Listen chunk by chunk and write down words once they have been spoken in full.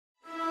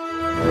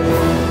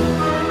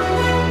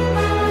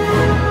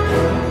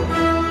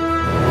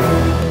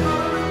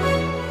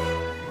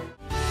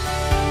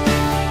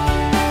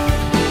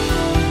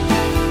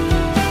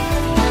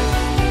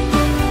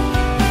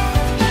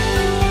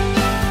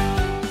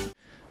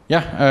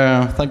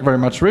Thank you very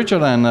much,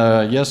 Richard.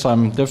 And yes,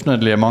 I'm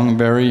definitely among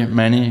very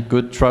many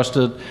good,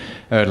 trusted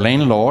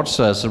landlords,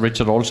 as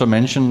Richard also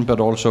mentioned, but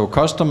also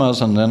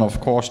customers, and then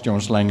of course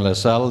Jones Lang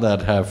LaSalle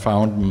that have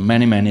found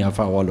many of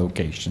our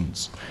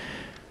locations.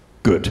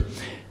 Good.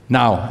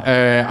 Now,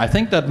 I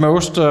think that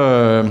most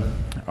of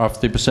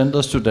the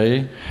presenters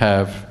today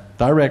have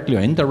directly or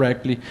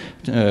indirectly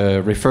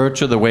referred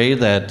to the way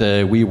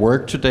that we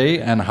work today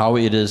and how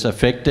it is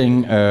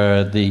affecting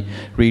the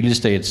real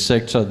estate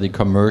sector, the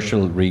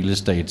commercial real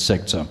estate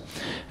sector.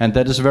 And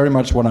that is very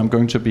much what I'm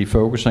going to be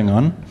focusing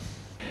on.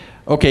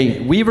 Okay,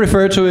 we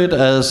refer to it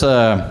as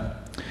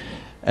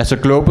a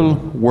global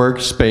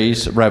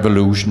workspace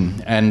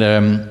revolution. And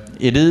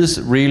it is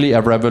really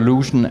a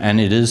revolution, and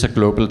it is a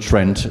global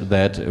trend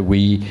that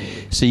we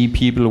see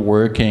people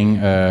working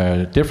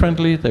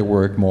differently. They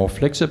work more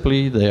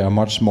flexibly. They are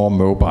much more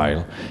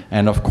mobile.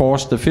 And of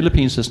course, the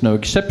Philippines is no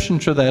exception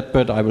to that,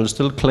 but I will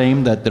still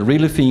claim that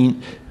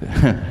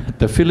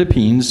the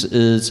Philippines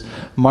is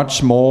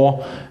much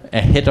more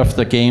ahead of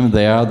the game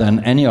there than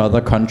any other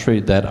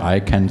country that I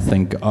can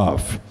think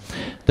of.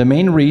 The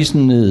main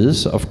reason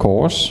is, of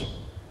course,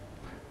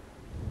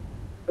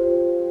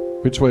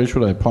 which way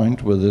should I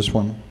point with this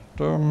one?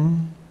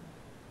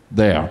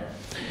 There.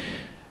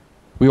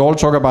 We all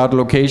talk about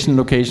location,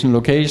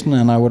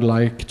 and I would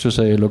like to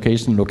say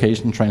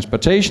location,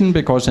 transportation,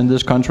 because in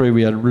this country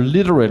we are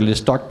literally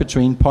stuck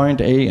between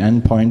point A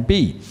and point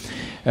B.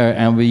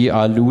 And we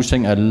are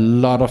losing a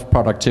lot of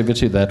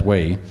productivity that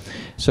way.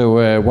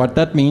 So what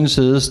that means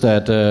is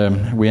that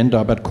we end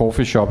up at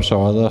coffee shops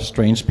or other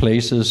strange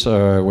places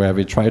where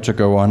we try to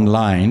go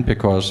online,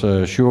 because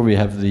sure, we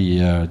have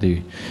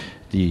the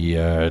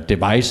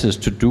devices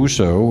to do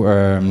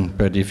so,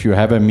 but if you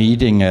have a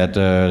meeting at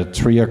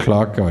 3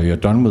 o'clock, or you're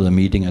done with a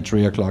meeting at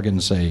 3 o'clock in,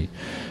 say,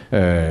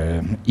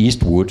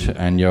 Eastwood,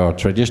 and your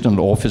traditional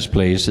office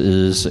place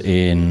is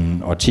in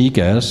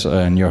Ortigas,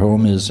 and your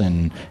home is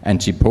in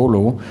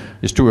Antipolo,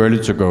 it's too early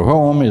to go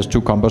home, it's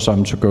too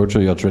cumbersome to go to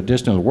your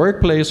traditional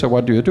workplace, so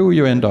what do?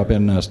 You end up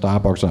in a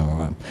Starbucks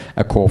or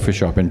a coffee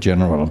shop in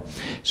general.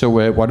 So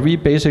what we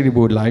basically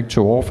would like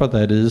to offer,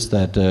 that is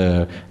that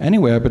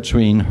anywhere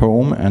between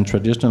home and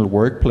traditional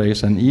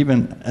workplace, and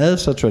even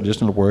as a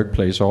traditional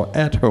workplace or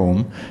at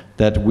home,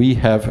 that we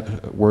have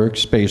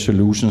workspace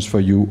solutions for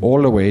you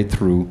all the way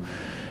through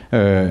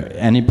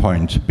any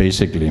point,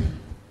 basically.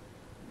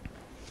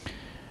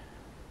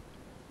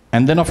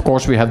 And then, of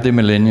course, we have the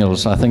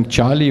millennials. I think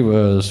Charlie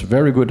was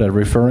very good at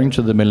referring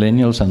to the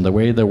millennials and the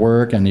way they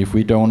work, and if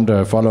we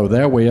don't follow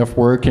their way of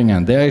working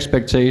and their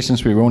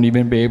expectations, we won't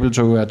even be able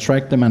to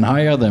attract them and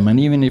hire them. And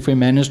even if we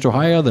manage to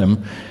hire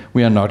them,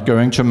 we are not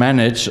going to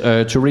manage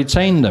to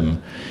retain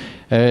them.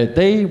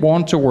 They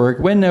want to work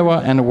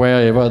whenever and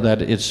wherever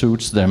that it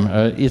suits them.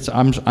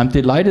 I'm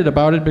delighted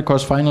about it,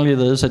 because finally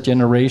there is a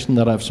generation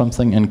that I have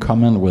something in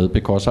common with,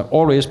 because I've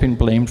always been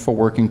blamed for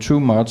working too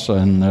much,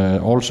 and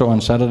also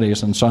on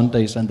Saturdays and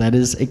Sundays, and that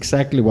is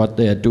exactly what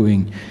they are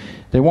doing.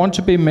 They want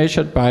to be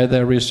measured by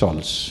their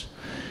results.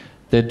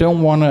 They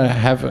don't want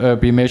to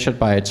be measured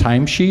by a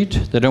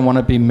timesheet. They don't want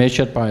to be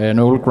measured by an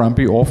old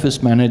grumpy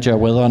office manager,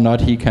 whether or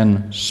not he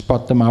can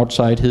spot them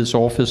outside his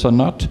office or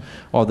not,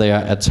 or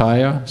their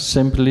attire.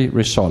 Simply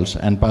results.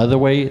 And by the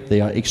way, they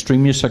are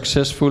extremely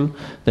successful.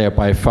 They are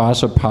by far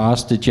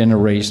surpassed the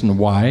Generation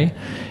Y,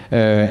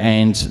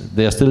 and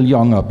they are still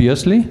young,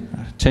 obviously.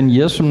 10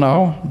 years from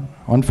now,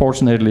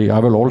 unfortunately, I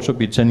will also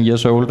be 10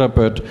 years older,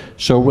 but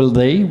so will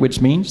they,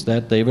 which means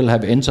that they will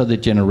have entered the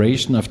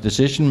generation of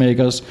decision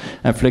makers,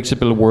 and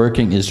flexible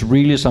working is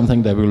really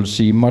something that we will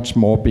see much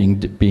more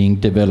being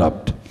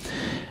developed.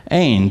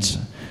 And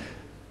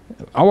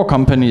our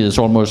company is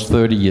almost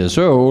 30 years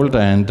old,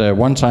 and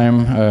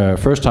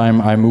first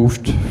time I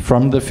moved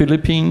from the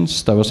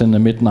Philippines, that was in the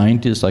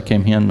mid-90s, I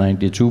came here in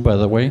 92, by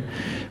the way,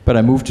 but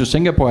I moved to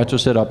Singapore to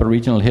set up a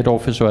regional head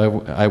office,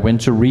 so I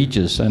went to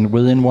Regus, and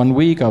within 1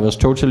 week I was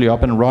totally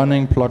up and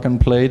running, plug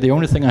and play. The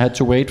only thing I had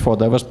to wait for,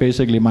 that was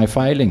basically my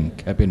filing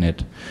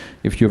cabinet.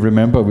 If you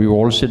remember, we were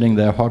all sitting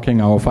there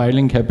hogging our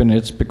filing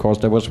cabinets, because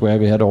that was where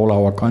we had all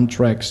our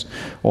contracts,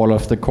 all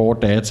of the core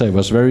data. It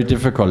was very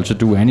difficult to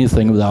do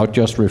anything without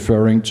just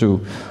referring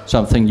to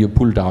something you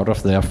pulled out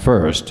of there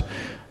first.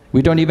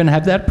 We don't even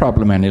have that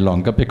problem any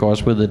longer,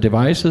 because with the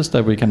devices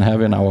that we can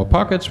have in our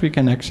pockets, we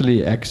can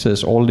actually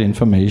access all the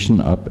information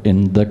up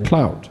in the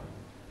cloud.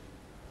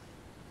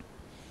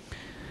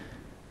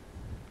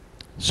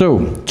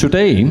 So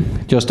today,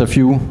 just a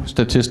few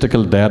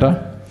statistical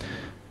data.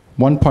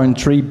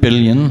 1.3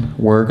 billion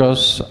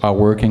workers are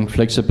working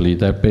flexibly.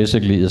 That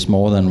basically is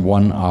more than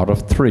 1 out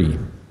of 3.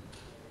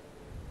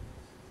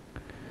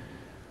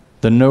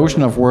 The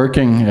notion of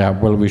working,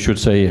 well, we should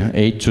say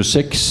 8 to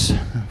 6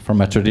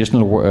 from a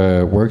traditional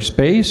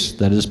workspace,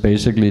 that is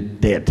basically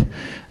dead.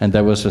 And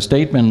there was a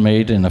statement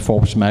made in a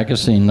Forbes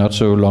magazine not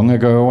so long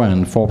ago,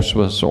 and Forbes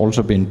was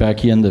also been back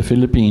here in the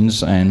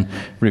Philippines and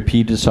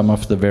repeated some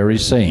of the very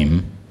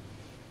same.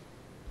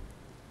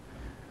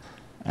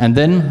 And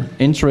then,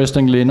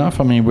 interestingly enough,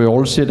 I mean, we're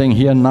all sitting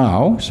here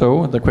now,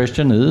 so the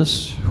question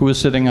is, who is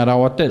sitting at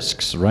our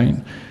desks, right?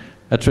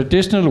 A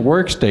traditional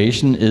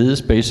workstation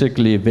is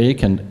basically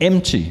vacant,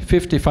 empty,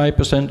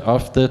 55%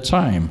 of the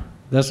time.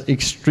 That's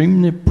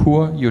extremely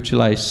poor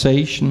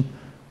utilization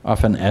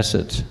of an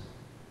asset.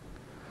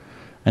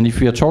 And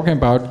if we are talking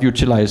about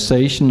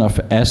utilization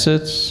of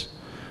assets,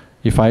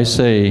 if I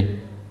say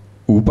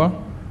Uber,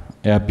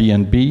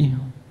 Airbnb,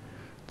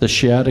 the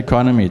shared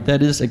economy,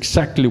 that is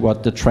exactly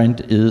what the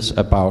trend is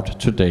about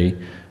today.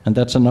 And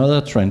that's another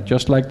trend,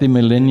 just like the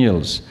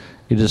millennials.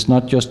 It is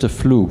not just a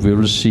fluke, we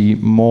will see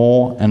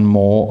more and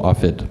more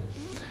of it.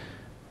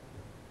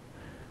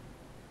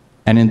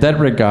 And in that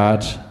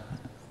regard,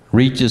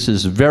 Regus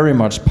is very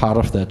much part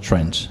of that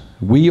trend.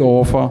 We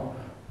offer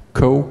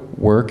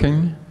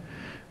co-working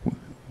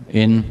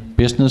in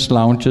business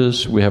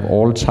lounges. We have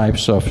all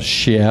types of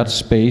shared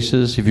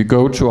spaces. If you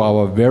go to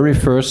our very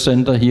first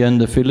center here in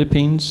the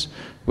Philippines,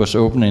 it was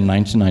opened in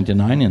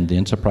 1999 in the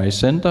Enterprise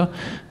Center.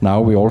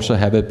 Now we also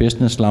have a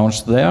business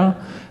lounge there.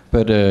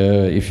 But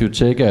if you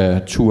take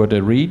a tour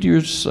de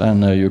Regus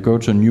and you go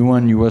to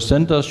newer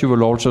centers, you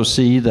will also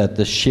see that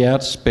the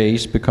shared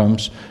space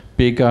becomes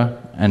bigger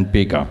and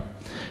bigger.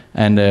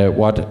 And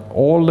what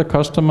all the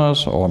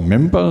customers or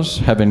members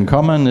have in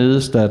common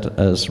is that,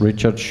 as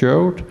Richard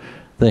showed,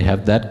 they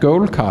have that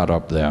gold card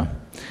up there.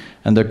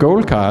 And the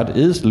gold card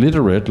is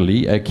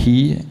literally a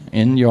key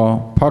in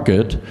your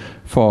pocket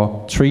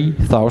for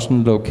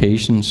 3,000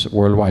 locations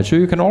worldwide. So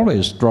you can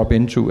always drop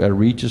into a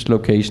Regus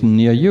location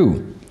near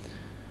you.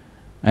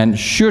 And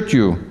should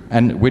you,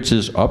 and which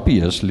is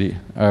obviously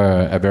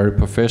a very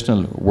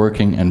professional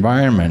working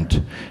environment,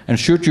 and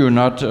should you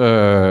not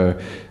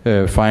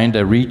find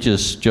a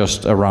Regus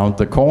just around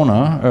the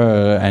corner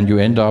and you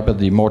end up at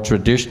the more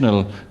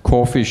traditional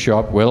coffee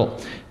shop, well,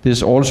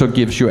 this also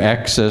gives you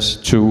access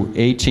to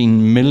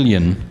 18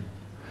 million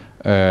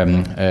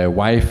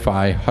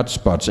Wi-Fi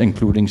hotspots,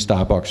 including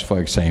Starbucks,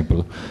 for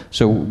example.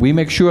 So we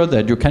make sure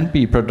that you can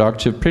be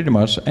productive pretty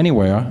much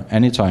anywhere,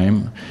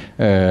 anytime,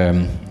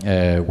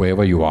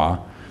 wherever you are.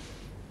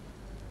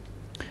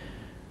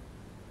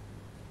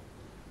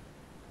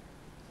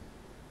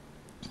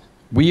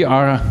 We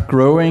are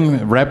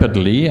growing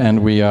rapidly,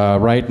 and we are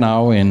right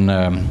now in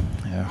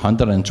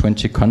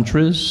 120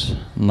 countries,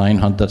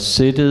 900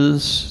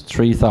 cities,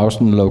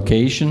 3,000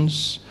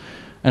 locations,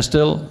 and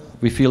still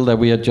we feel that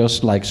we are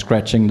just like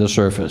scratching the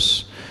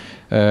surface.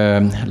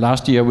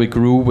 Last year we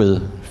grew with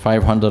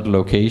 500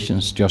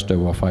 locations, just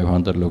over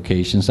 500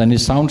 locations, and it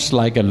sounds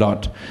like a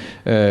lot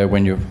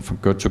when you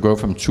go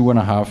from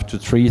 2.5 to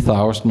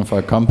 3,000 for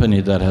a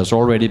company that has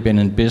already been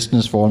in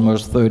business for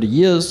almost 30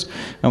 years,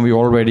 and we're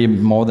already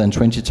more than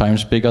 20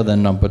 times bigger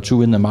than number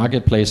 2 in the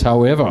marketplace.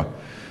 However,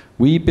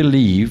 we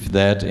believe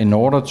that in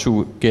order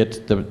to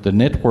get the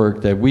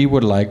network that we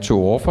would like to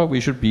offer, we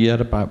should be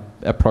at about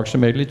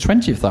approximately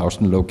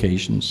 20,000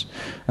 locations.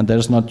 And that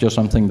is not just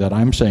something that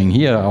I'm saying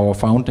here. Our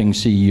founding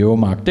CEO,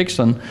 Mark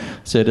Dixon,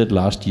 said it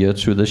last year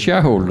to the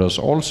shareholders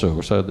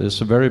also. So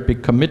there's a very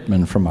big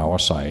commitment from our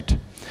side.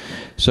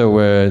 So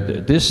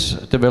this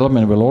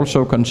development will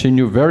also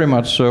continue very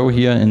much so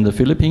here in the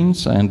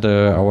Philippines, and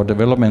our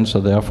developments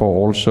are therefore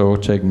also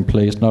taking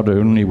place not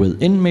only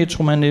within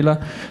Metro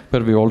Manila,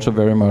 but we're also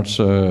very much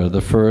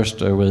the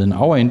first within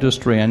our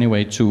industry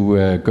anyway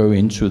to go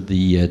into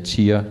the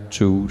Tier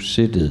 2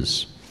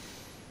 cities.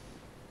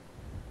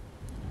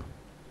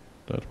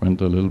 That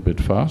went a little bit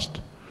fast.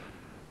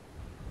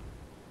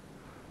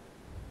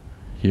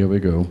 Here we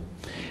go.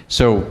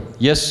 So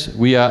yes,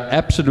 we are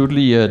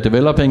absolutely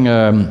developing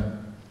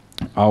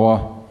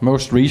our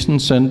most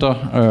recent center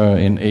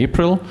in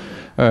April.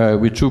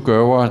 We took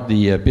over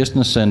the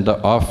business center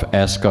of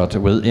Ascot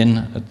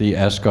within the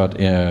Ascot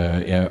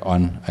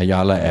on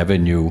Ayala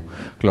Avenue,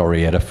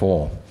 Glorieta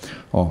 4,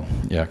 or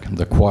yeah,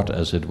 the Quad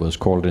as it was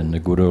called in the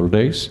good old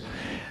days.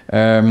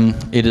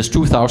 It is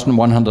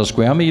 2,100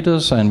 square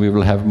meters, and we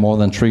will have more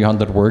than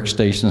 300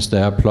 workstations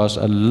there, plus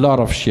a lot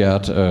of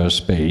shared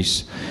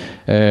space.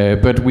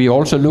 But we're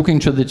also looking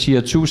to the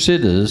Tier 2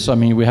 cities. I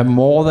mean, we have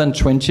more than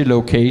 20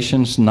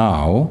 locations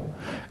now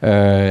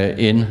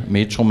in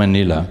Metro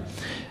Manila.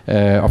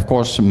 Of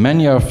course,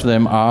 many of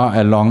them are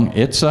along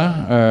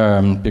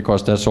EDSA,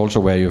 because that's also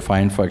where you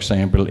find, for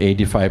example,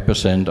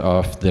 85%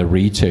 of the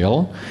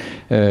retail.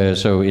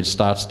 So it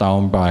starts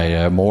down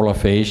by Mall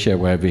of Asia,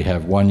 where we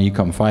have 1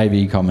 e-com, 5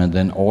 e-com, and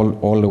then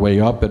all the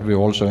way up. But we're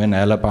also in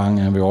Alabang,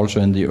 and we're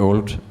also in the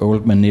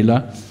old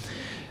Manila.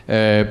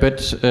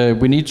 But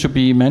we need to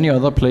be many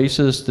other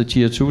places, the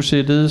Tier 2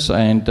 cities,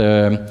 and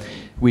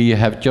we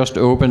have just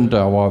opened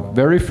our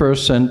very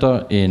first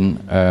center in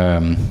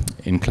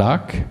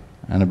Clark,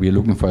 and we're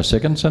looking for a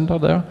second center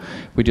there.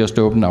 We just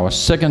opened our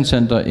second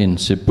center in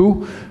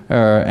Cebu,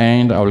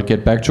 and I will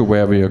get back to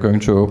where we are going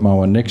to open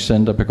our next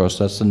center, because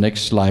that's the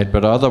next slide.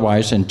 But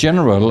otherwise, in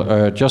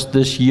general, just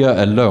this year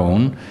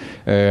alone,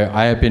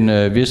 I have been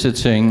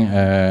visiting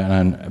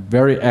and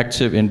very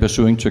active in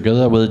pursuing,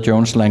 together with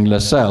Jones Lang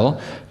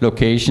LaSalle,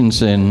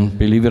 locations in,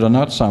 believe it or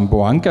not,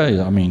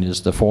 Zamboanga. I mean,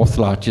 it's the 4th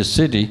largest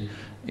city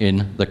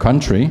in the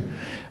country.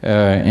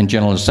 In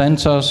General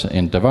Santos,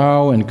 in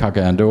Davao, in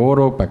Cagayan de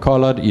Oro,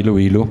 Bacolod,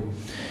 Iloilo.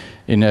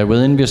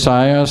 within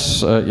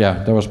Visayas,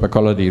 that was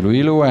Bacolod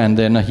Iloilo, and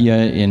then here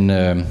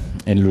in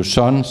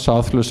Luzon,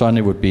 South Luzon,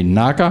 it would be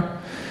Naga,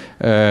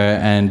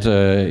 and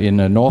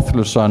in North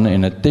Luzon,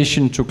 in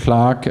addition to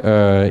Clark,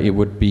 it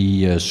would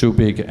be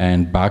Subic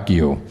and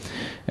Baguio.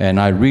 And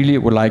I really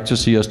would like to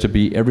see us to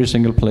be every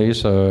single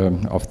place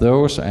of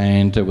those,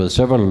 and with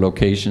several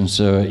locations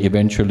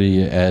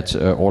eventually at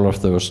all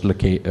of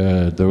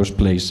those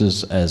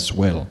places as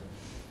well.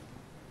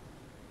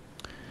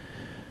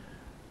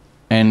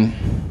 And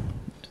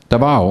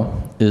Davao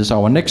is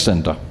our next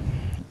center.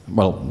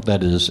 Well,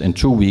 that is in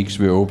 2 weeks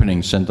we're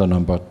opening center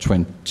number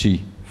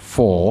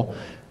 24,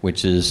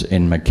 which is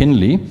in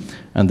McKinley,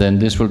 and then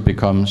this will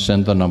become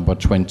center number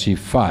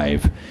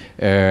 25.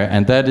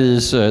 And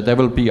that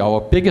will be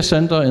our biggest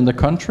center in the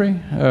country,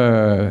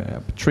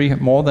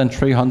 more than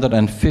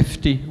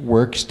 350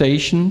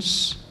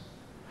 workstations.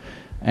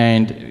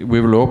 And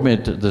we will open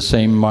it the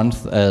same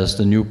month as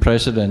the new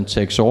president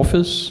takes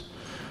office.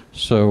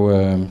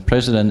 So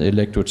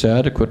President-elect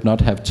Duterte could not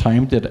have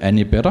timed it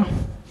any better.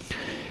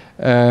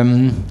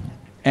 And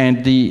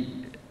the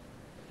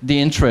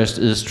interest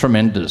is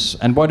tremendous.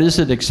 And what is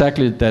it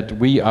exactly that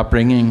we are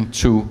bringing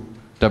to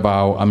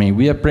Davao? I mean,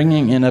 we are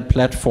bringing in a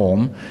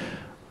platform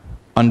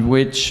on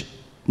which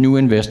new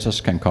investors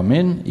can come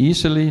in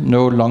easily,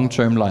 no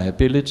long-term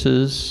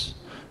liabilities,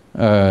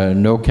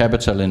 no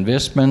capital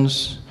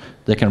investments.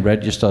 They can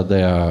register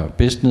their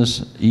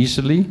business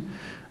easily.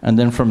 And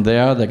then from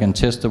there, they can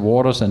test the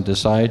waters and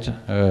decide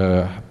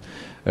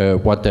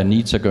what their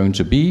needs are going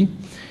to be.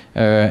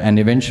 And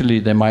eventually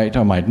they might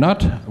or might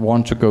not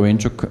want to go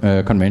into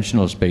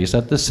conventional space.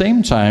 At the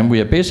same time, we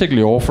are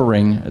basically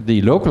offering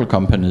the local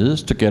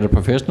companies to get a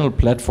professional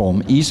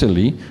platform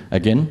easily.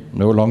 Again,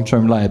 no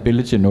long-term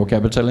liability, no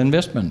capital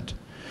investment.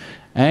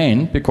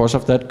 And because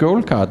of that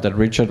gold card that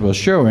Richard was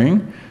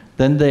showing,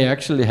 then they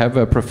actually have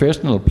a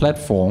professional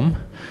platform,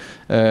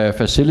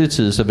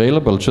 facilities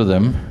available to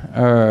them,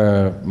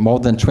 more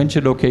than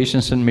 20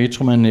 locations in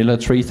Metro Manila,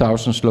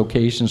 3,000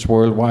 locations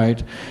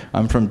worldwide.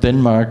 I'm from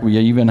Denmark. We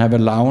even have a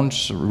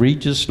lounge,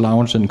 Regus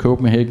lounge in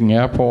Copenhagen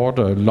Airport,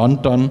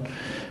 London.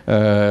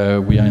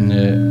 We are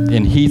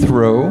in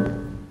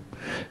Heathrow.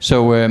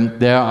 So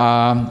there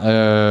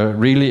are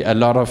really a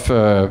lot of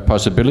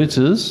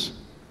possibilities.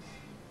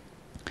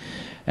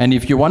 And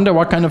if you wonder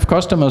what kind of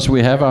customers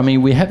we have, I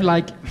mean, we have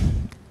like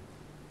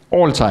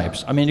all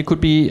types. I mean, it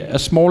could be a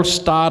small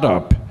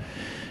startup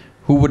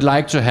who would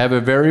like to have a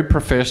very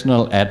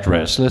professional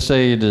address. Let's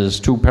say it is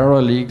two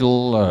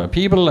paralegal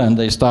people and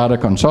they start a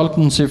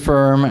consultancy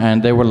firm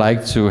and they would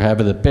like to have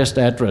the best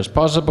address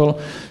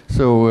possible.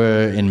 So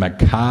in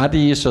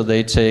Makati, so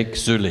they take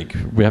Zulik.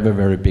 We have a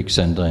very big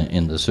center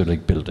in the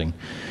Zulik building.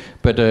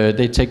 But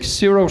they take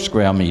 0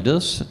 square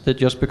meters. They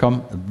just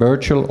become a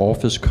virtual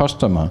office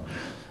customer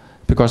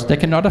because they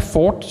cannot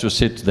afford to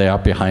sit there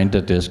behind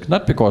the desk.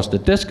 Not because the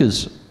desk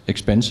is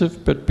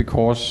expensive, but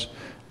because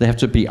they have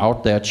to be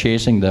out there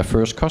chasing their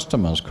first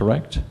customers,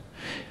 correct?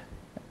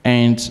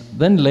 And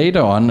then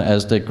later on,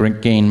 as they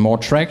gain more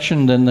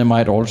traction, then they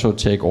might also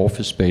take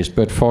office space.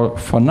 But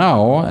for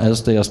now,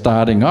 as they are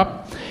starting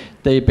up,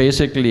 they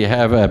basically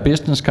have a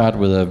business card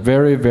with a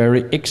very,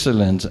 very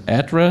excellent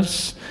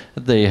address.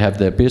 They have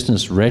their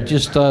business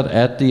registered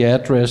at the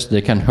address.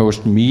 They can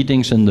host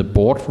meetings in the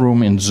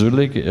boardroom in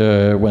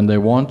Zulik when they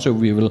want to.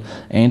 We will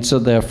answer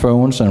their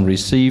phones and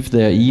receive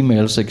their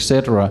emails,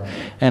 etc.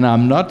 And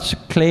I'm not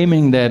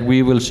claiming that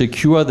we will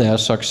secure their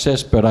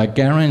success, but I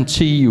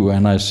guarantee you,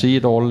 and I see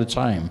it all the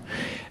time,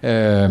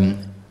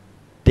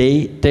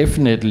 they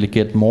definitely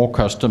get more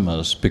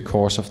customers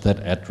because of that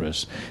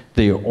address.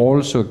 They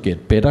also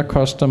get better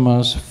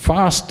customers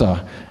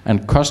faster,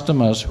 and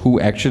customers who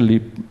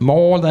actually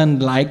more than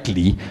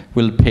likely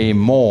will pay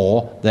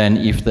more than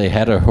if they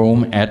had a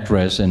home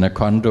address in a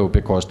condo,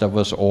 because that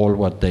was all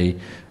what they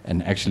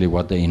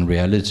in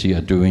reality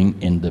are doing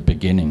in the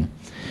beginning.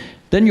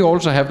 Then you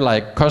also have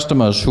like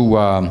customers who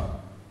are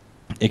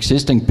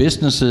existing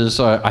businesses.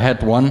 I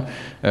had one,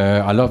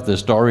 I love the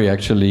story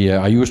actually.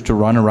 I used to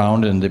run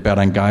around in the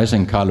barangays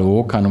in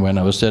Caloocan when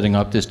I was setting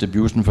up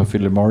distribution for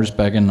Philip Morris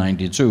back in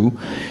 '92.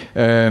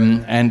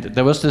 And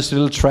there was this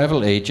little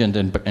travel agent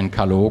in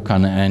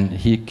Caloocan, and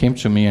he came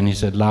to me and he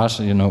said, Lars,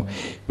 you know,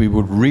 we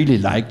would really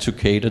like to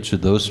cater to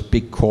those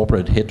big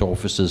corporate head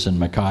offices in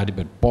Makati,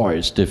 but boy,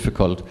 it's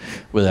difficult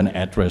with an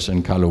address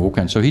in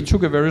Caloocan. So he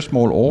took a very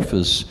small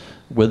office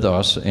with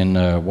us in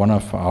one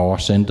of our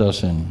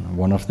centers in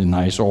one of the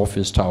nice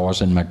office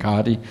towers in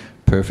Makati,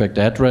 perfect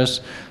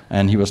address,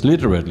 and he was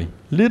literally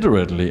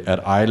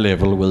at eye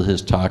level with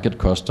his target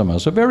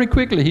customers. So very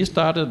quickly he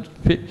started,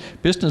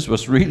 business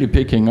was really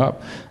picking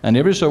up, and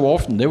every so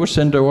often they would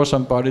send over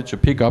somebody to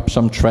pick up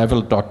some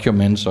travel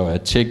documents or a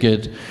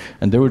ticket,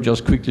 and they would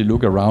just quickly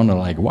look around and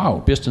like, wow,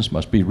 business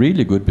must be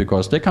really good,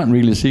 because they can't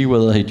really see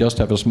whether he just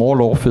have a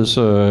small office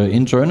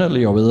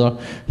internally or whether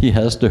he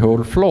has the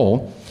whole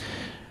floor.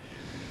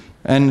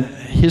 And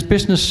his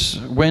business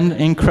went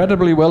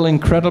incredibly well,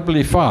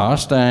 incredibly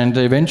fast, and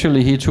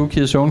eventually he took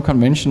his own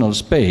conventional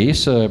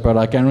space, but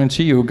I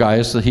guarantee you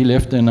guys that he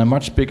left in a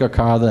much bigger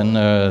car than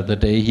the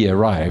day he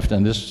arrived,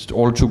 and this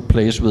all took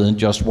place within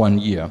just 1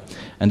 year.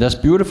 And that's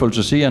beautiful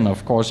to see, and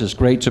of course it's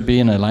great to be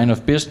in a line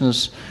of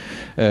business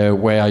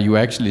where you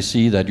actually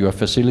see that you are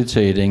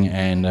facilitating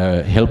and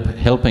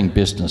helping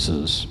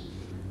businesses.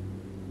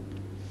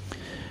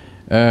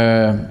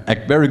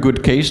 A very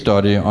good case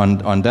study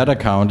on that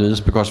account is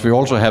because we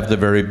also have the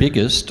very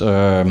biggest,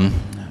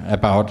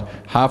 about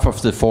half of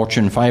the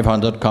Fortune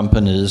 500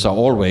 companies are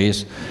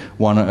always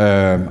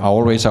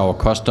our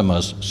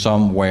customers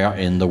somewhere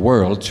in the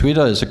world.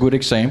 Twitter is a good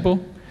example.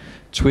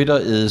 Twitter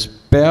is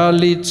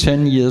barely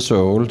 10 years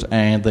old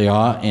and they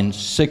are in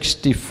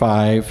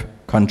 65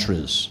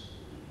 countries.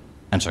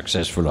 And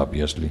successful,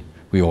 obviously.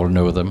 We all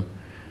know them.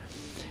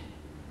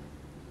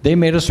 They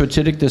made a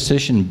strategic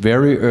decision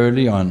very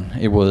early on.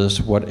 It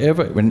was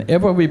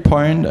whenever we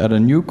point at a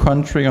new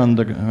country on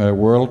the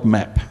world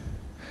map,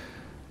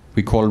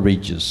 we call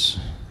Regus.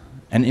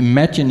 And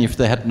imagine if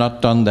they had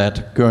not done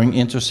that, going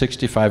into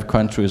 65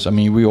 countries. I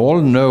mean, we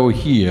all know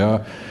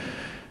here,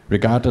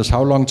 regardless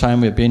how long time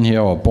we've been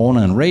here or born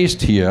and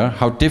raised here,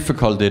 how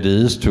difficult it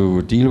is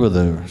to deal with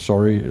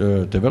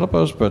the,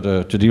 developers, but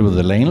to deal with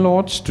the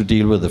landlords, to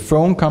deal with the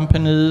phone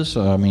companies,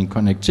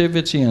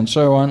 connectivity and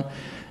so on.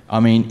 I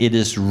mean, it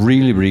is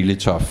really, really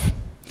tough.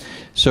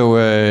 So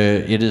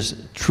it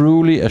is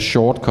truly a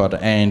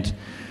shortcut, and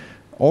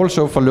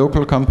also for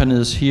local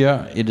companies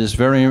here, it is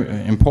very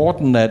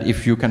important that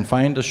if you can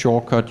find a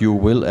shortcut, you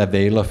will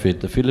avail of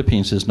it. The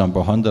Philippines is number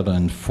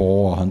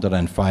 104,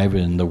 105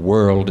 in the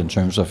world in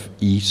terms of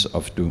ease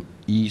of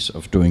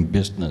doing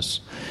business.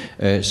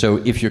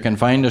 So if you can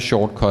find a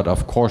shortcut,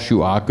 of course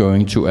you are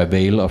going to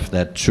avail of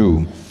that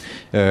too.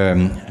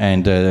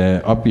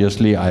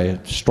 Obviously I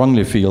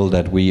strongly feel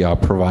that we are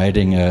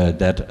providing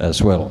that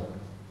as well.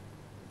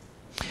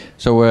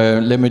 So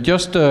let me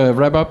just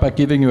wrap up by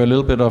giving you a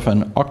little bit of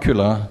an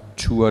ocular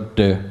tour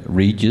de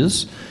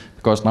Regus,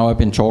 because now I've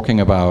been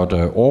talking about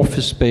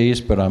office space,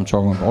 but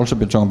also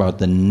been talking about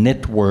the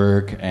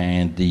network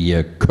and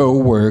the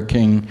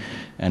co-working.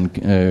 And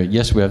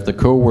yes, we have the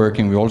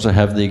co-working, we also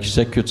have the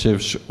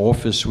executives'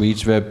 office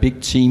suites, we have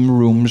big team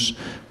rooms,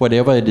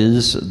 whatever it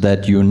is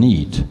that you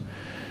need.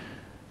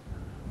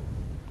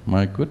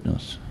 My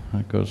goodness,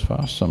 it goes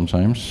fast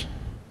sometimes.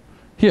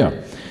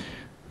 Here.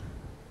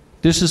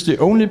 This is the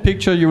only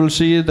picture you will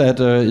see that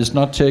is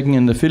not taken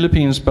in the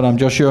Philippines, but I'm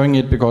just showing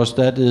it because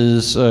that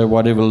is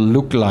what it will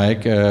look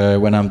like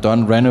when I'm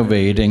done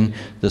renovating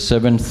the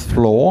 7th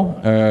floor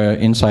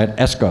inside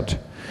Ascot.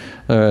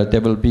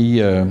 There will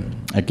be,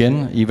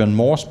 again, even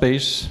more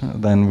space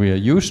than we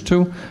are used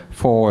to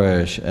for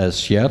as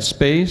shared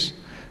space.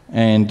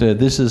 And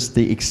this is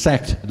the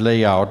exact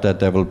layout that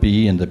there will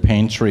be in the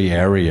pantry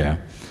area.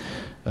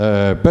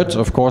 But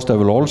of course there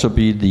will also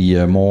be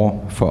the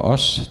more, for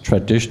us,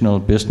 traditional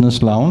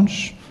business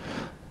lounge.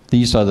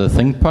 These are the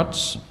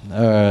ThinkPods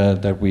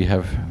that we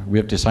have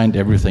designed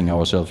everything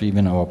ourselves,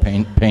 even our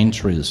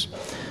pantries.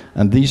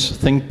 And these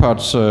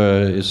ThinkPods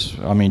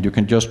you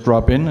can just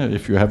drop in.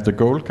 If you have the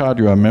gold card,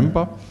 you're a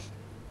member.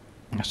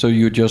 So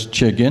you just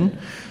check in.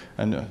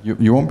 And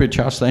you won't be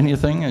charged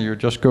anything, and you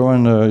just go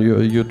and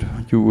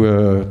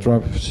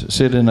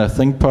sit in a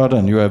ThinkPod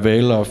and you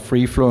avail of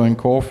free-flowing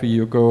coffee.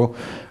 You go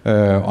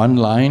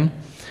online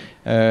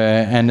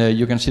and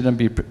you can sit and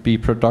be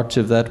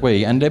productive that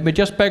way. And let me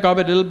just back up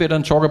a little bit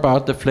and talk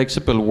about the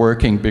flexible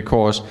working,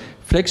 because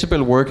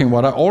flexible working,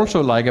 what I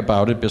also like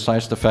about it,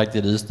 besides the fact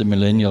it is the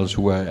millennials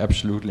who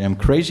I'm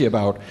crazy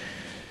about,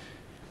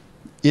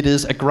 it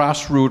is a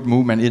grassroots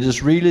movement. It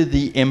is really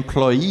the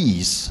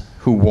employees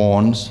who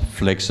wants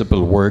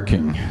flexible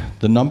working.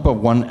 The number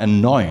one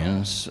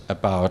annoyance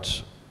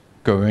about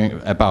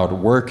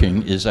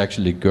working is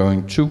actually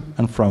going to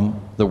and from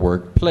the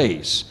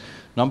workplace.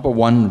 Number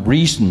one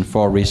reason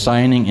for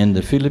resigning in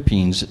the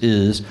Philippines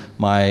is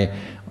my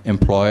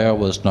employer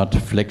was not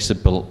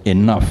flexible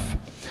enough.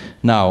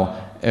 Now,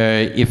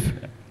 the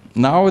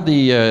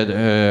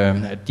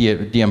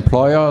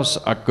employers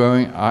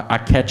are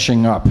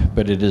catching up,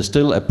 but it is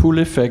still a pull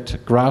effect,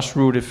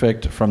 grassroots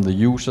effect from the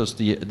users,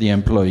 the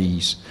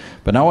employees.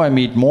 But now I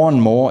meet more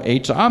and more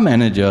HR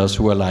managers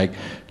who are like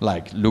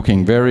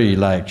looking very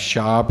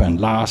sharp,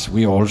 and Lars,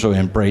 we're also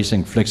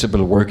embracing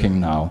flexible working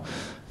now.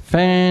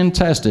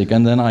 Fantastic.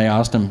 And then I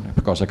asked them,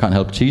 because I can't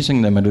help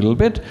teasing them a little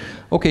bit,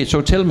 okay,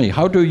 so tell me,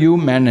 how do you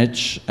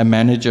manage a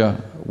manager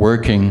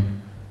working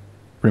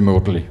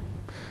remotely?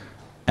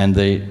 And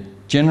they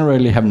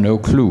generally have no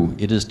clue.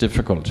 It is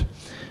difficult.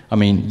 I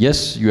mean,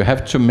 yes, you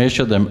have to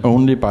measure them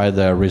only by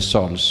their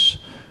results,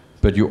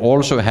 but you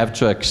also have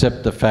to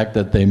accept the fact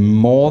that they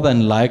more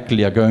than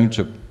likely are going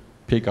to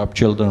pick up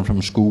children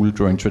from school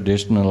during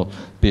traditional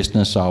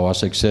business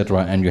hours,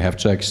 etc., and you have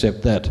to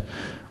accept that.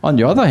 On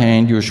the other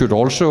hand, you should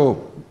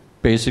also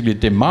basically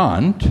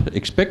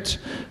expect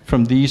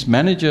from these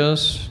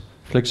managers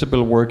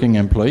flexible working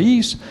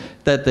employees,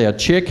 that they are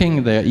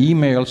checking their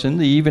emails in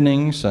the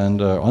evenings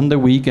and on the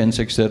weekends,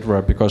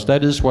 etc., because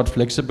that is what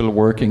flexible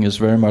working is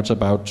very much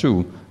about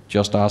too.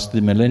 Just ask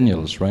the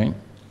millennials, right?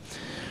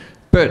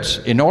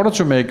 But in order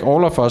to make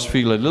all of us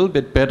feel a little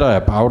bit better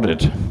about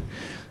it,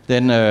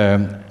 then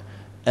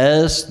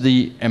as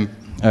the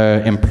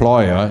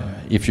employer,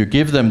 if you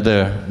give them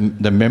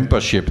the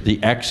membership,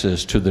 the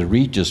access to the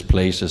Regus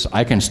places,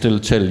 I can still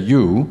tell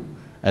you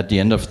at the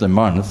end of the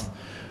month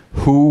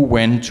who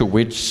went to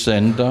which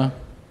center,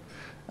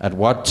 at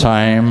what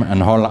time,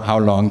 and how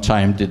long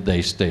time did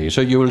they stay.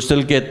 So you will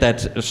still get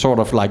that sort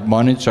of like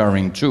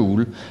monitoring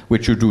tool,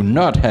 which you do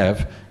not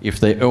have if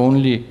they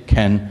only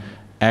can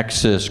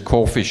access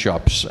coffee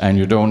shops and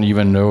you don't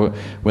even know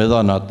whether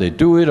or not they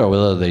do it or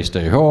whether they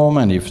stay home,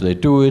 and if they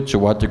do it, to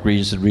what degree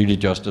is it really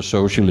just a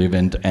social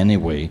event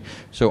anyway.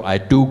 So I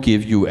do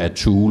give you a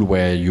tool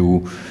where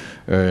you,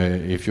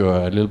 if you're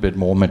a little bit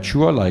more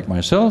mature like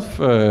myself,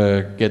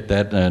 get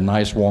that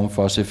nice warm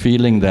fuzzy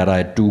feeling that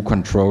I do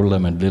control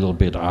them a little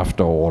bit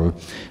after all,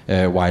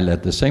 while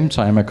at the same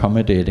time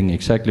accommodating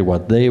exactly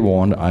what they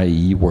want,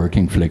 i.e.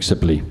 working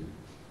flexibly.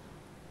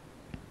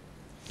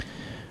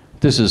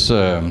 This is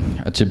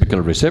a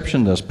typical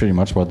reception. That's pretty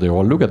much what they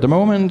all look at the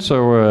moment.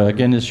 So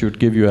again, it should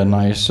give you a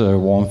nice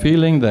warm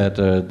feeling that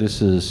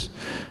this is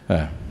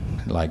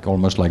like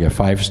almost like a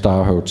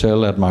 5-star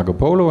hotel at Marco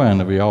Polo,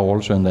 and we are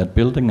also in that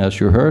building,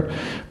 as you heard.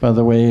 By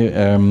the way,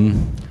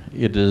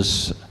 it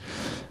is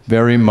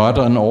very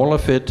modern, all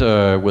of it,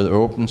 with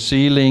open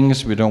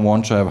ceilings. We don't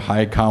want to have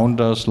high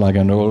counters like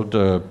an old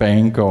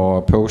bank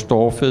or post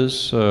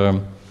office.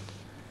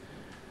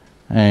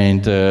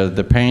 And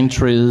the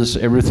pantries,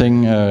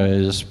 everything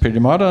is pretty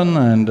modern,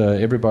 and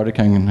everybody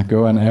can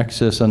go and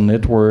access a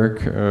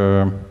network.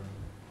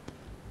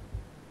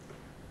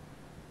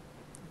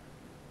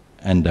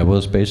 And that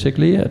was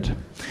basically it.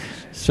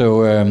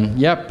 So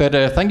yeah, but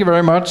thank you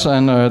very much,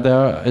 and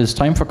there is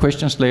time for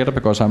questions later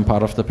because I'm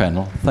part of the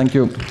panel. Thank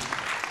you.